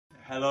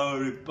Hello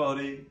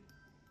everybody,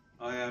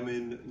 I am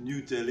in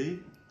New Delhi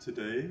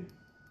today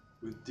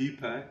with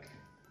Deepak,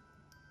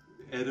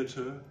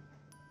 editor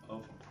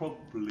of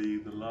probably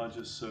the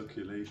largest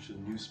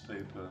circulation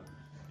newspaper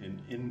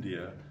in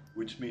India,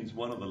 which means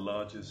one of the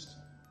largest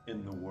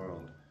in the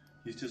world.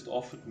 He's just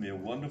offered me a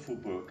wonderful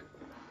book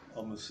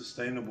on the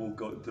Sustainable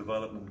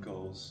Development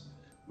Goals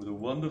with a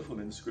wonderful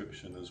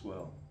inscription as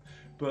well.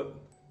 But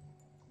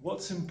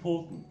what's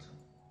important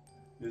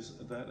is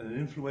that an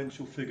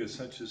influential figure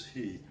such as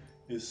he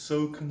is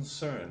so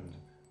concerned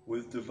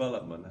with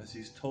development, as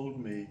he's told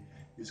me,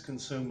 he's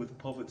concerned with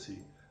poverty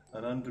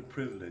and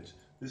underprivilege.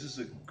 This is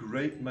a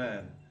great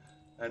man,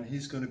 and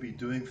he's going to be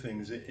doing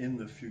things in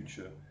the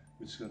future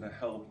which is going to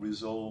help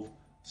resolve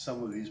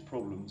some of these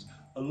problems,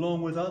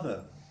 along with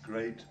other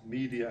great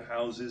media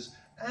houses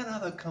and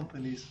other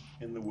companies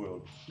in the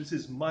world. This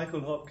is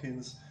Michael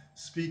Hopkins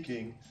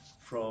speaking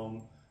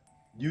from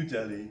New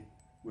Delhi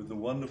with the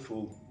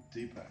wonderful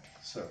Deepak.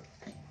 So,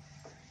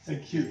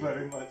 thank you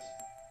very much.